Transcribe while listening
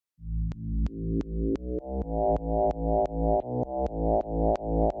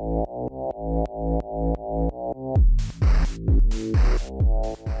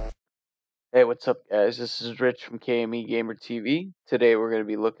What's up, guys? This is Rich from KME Gamer TV. Today we're going to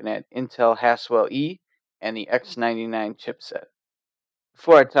be looking at Intel HASWELL-E and the x99 chipset.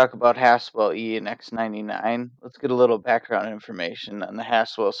 Before I talk about HASWELL-E and x99, let's get a little background information on the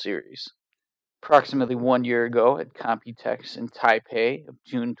Haswell series. Approximately 1 year ago at Computex in Taipei of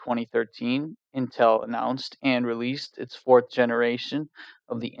June 2013, Intel announced and released its 4th generation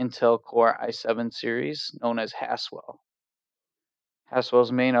of the Intel Core i7 series known as Haswell.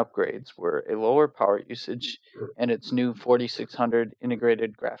 Haswell's main upgrades were a lower power usage and its new 4600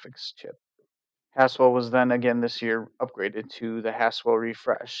 integrated graphics chip. Haswell was then again this year upgraded to the Haswell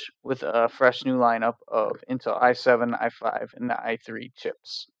Refresh with a fresh new lineup of Intel i7, i5, and the i3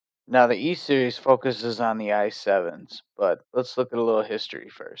 chips. Now the E series focuses on the i7s, but let's look at a little history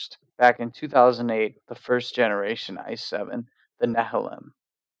first. Back in 2008, the first generation i7, the Nehalem.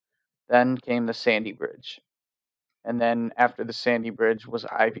 Then came the Sandy Bridge. And then after the Sandy Bridge was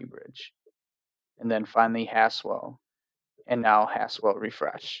Ivy Bridge, and then finally Haswell, and now Haswell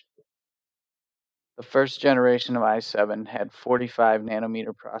Refresh. The first generation of i7 had 45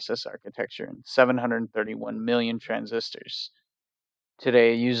 nanometer process architecture and 731 million transistors.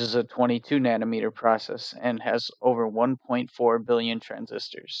 Today it uses a 22 nanometer process and has over 1.4 billion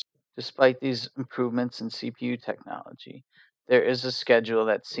transistors. Despite these improvements in CPU technology, there is a schedule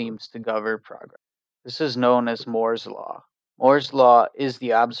that seems to govern progress. This is known as Moore's Law. Moore's Law is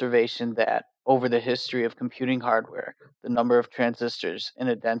the observation that, over the history of computing hardware, the number of transistors in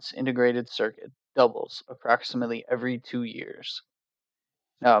a dense integrated circuit doubles approximately every 2 years.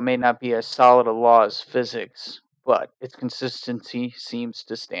 Now, it may not be as solid a law as physics, but its consistency seems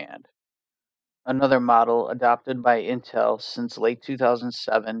to stand. Another model adopted by Intel since late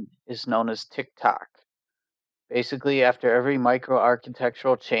 2007 is known as tick-tock. Basically, after every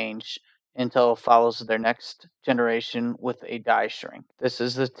microarchitectural change, Intel follows their next generation with a die shrink. This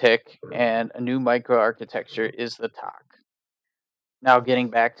is the tick, and a new microarchitecture is the tock. Now getting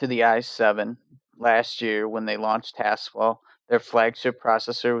back to the i7, last year when they launched Haswell, their flagship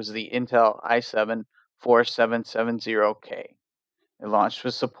processor was the Intel i7 4770K. It launched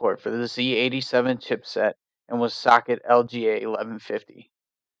with support for the Z87 chipset and was socket LGA 1150.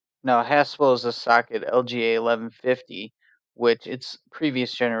 Now, Haswell is a socket LGA 1150, which its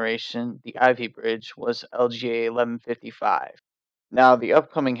previous generation, the Ivy Bridge, was LGA 1155. Now, the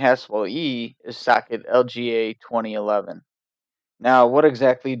upcoming Haswell-E is socket LGA 2011. Now, what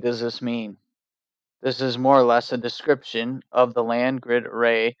exactly does this mean? This is more or less a description of the land grid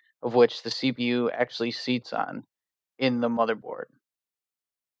array of which the CPU actually seats on in the motherboard.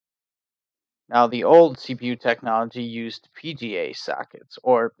 Now, the old CPU technology used PGA sockets,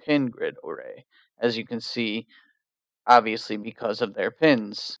 or pin grid array, as you can see, obviously because of their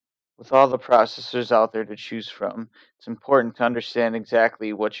pins. With all the processors out there to choose from, it's important to understand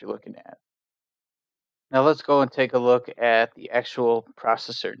exactly what you're looking at. Now let's go and take a look at the actual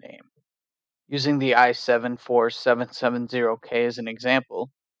processor name. Using the i7 4770K as an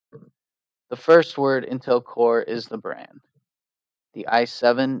example, the first word Intel Core is the brand. The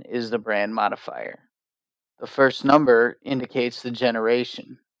i7 is the brand modifier. The first number indicates the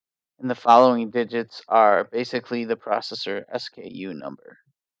generation, and the following digits are basically the processor SKU number.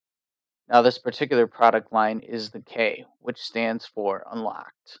 Now this particular product line is the K, which stands for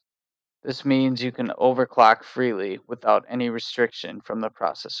unlocked. This means you can overclock freely without any restriction from the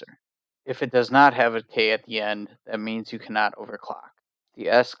processor. If it does not have a K at the end, that means you cannot overclock. The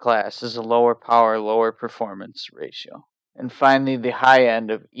S class is a lower power, lower performance ratio. And finally, the high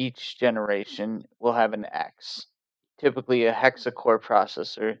end of each generation will have an X. Typically a hexacore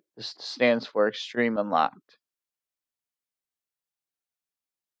processor. This stands for extreme unlocked.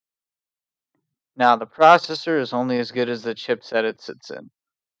 Now, the processor is only as good as the chipset it sits in.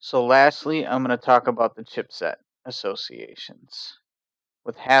 So lastly, I'm going to talk about the chipset associations.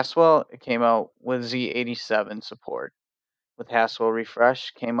 With Haswell, it came out with Z87 support. With Haswell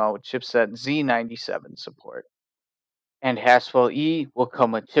Refresh, came out with chipset Z97 support. And Haswell-E will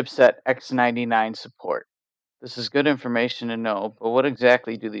come with chipset x99 support. This is good information to know, but what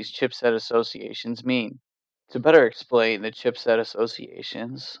exactly do these chipset associations mean? To better explain the chipset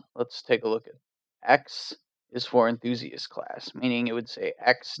associations, let's take a look at X is for enthusiast class, meaning it would say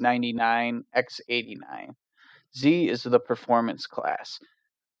x99, x89. Z is the performance class.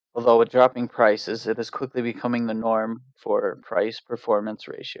 Although with dropping prices, it is quickly becoming the norm for price-performance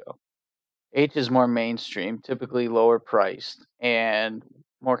ratio. H is more mainstream, typically lower priced, and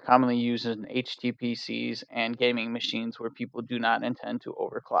more commonly used in HTPCs and gaming machines where people do not intend to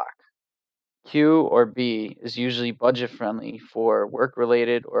overclock. Q or B is usually budget friendly for work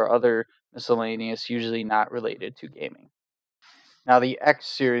related or other miscellaneous, usually not related to gaming. Now, the X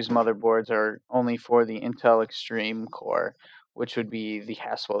series motherboards are only for the Intel Extreme core, which would be the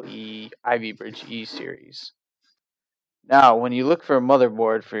HASWELL-E Ivy Bridge E series. Now, when you look for a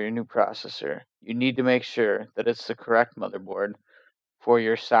motherboard for your new processor, you need to make sure that it's the correct motherboard for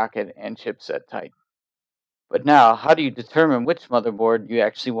your socket and chipset type. But now, how do you determine which motherboard you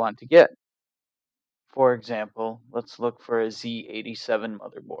actually want to get? For example, let's look for a Z87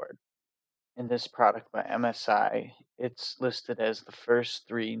 motherboard. In this product by MSI, it's listed as the first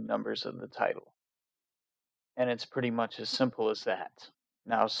three numbers of the title. And it's pretty much as simple as that.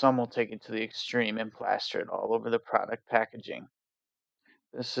 Now, some will take it to the extreme and plaster it all over the product packaging.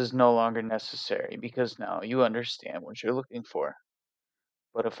 This is no longer necessary because now you understand what you're looking for.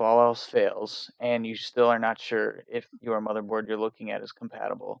 But if all else fails and you still are not sure if your motherboard you're looking at is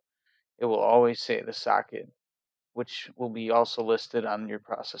compatible, it will always say the socket, which will be also listed on your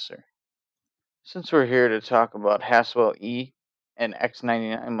processor. Since we're here to talk about HASWELL-E and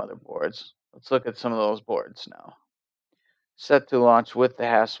x99 motherboards, let's look at some of those boards now. Set to launch with the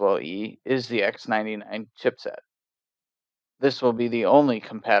HASWELL-E is the x99 chipset. This will be the only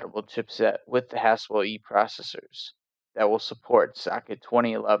compatible chipset with the HASWELL-E processors that will support socket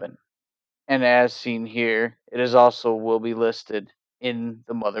 2011. And as seen here, it is also will be listed in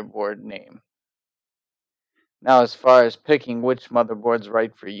the motherboard name. Now, as far as picking which motherboard's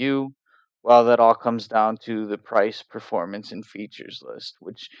right for you, well, that all comes down to the price, performance, and features list,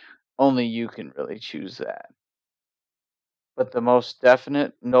 which only you can really choose that. But the most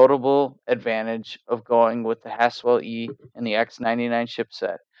definite, notable advantage of going with the HASWELL-E and the x99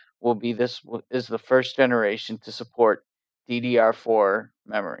 chipset will be this is the first generation to support DDR4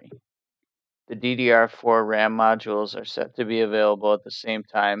 memory. The DDR4 RAM modules are set to be available at the same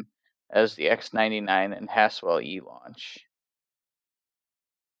time as the x99 and HASWELL-E launch.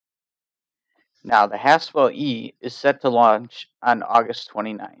 Now, the HASWELL-E is set to launch on August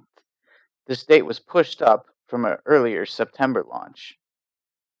 29th. This date was pushed up from an earlier September launch.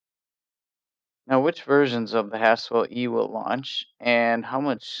 Now, which versions of the HASWELL-E will launch, and how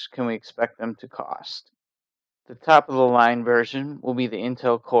much can we expect them to cost? The top of the line version will be the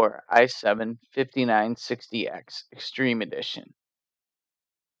Intel Core i7-5960X Extreme Edition.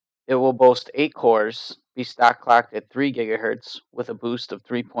 It will boast 8 cores, be stock clocked at 3 GHz with a boost of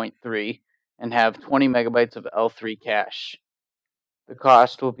 3.3, and have 20 megabytes of L3 cache. The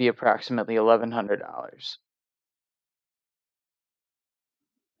cost will be approximately $1,100.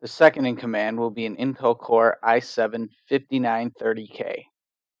 The second in command will be an Intel Core i7-5930K.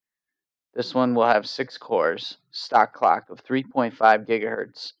 This one will have 6 cores, stock clock of 3.5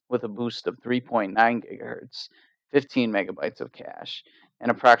 GHz with a boost of 3.9 GHz, 15 megabytes of cache, and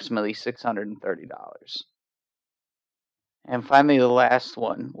approximately $630. And finally, the last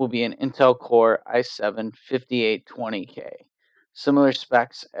one will be an Intel Core i7-5820K. Similar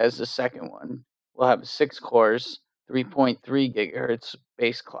specs as the second one, will have 6 cores, 3.3 GHz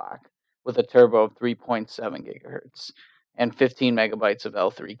base clock with a turbo of 3.7 GHz, and 15 megabytes of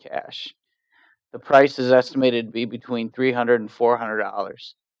L3 cache. The price is estimated to be between $300 and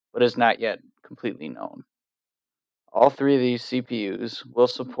 $400, but is not yet completely known. All three of these CPUs will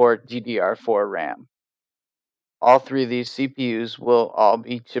support DDR4 RAM. All three of these CPUs will all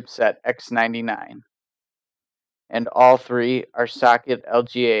be chipset x99. And all three are socket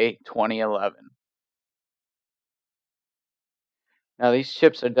LGA 2011. Now, these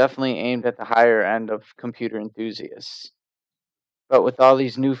chips are definitely aimed at the higher end of computer enthusiasts. But with all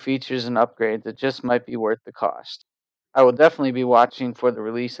these new features and upgrades, it just might be worth the cost. I will definitely be watching for the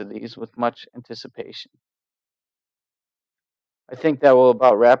release of these with much anticipation. I think that will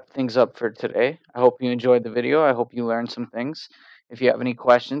about wrap things up for today. I hope you enjoyed the video. I hope you learned some things. If you have any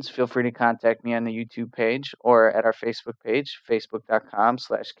questions, feel free to contact me on the YouTube page or at our Facebook page,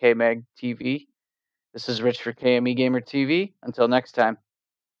 facebook.com/KMagTV. This is Rich for KME Gamer TV. Until next time.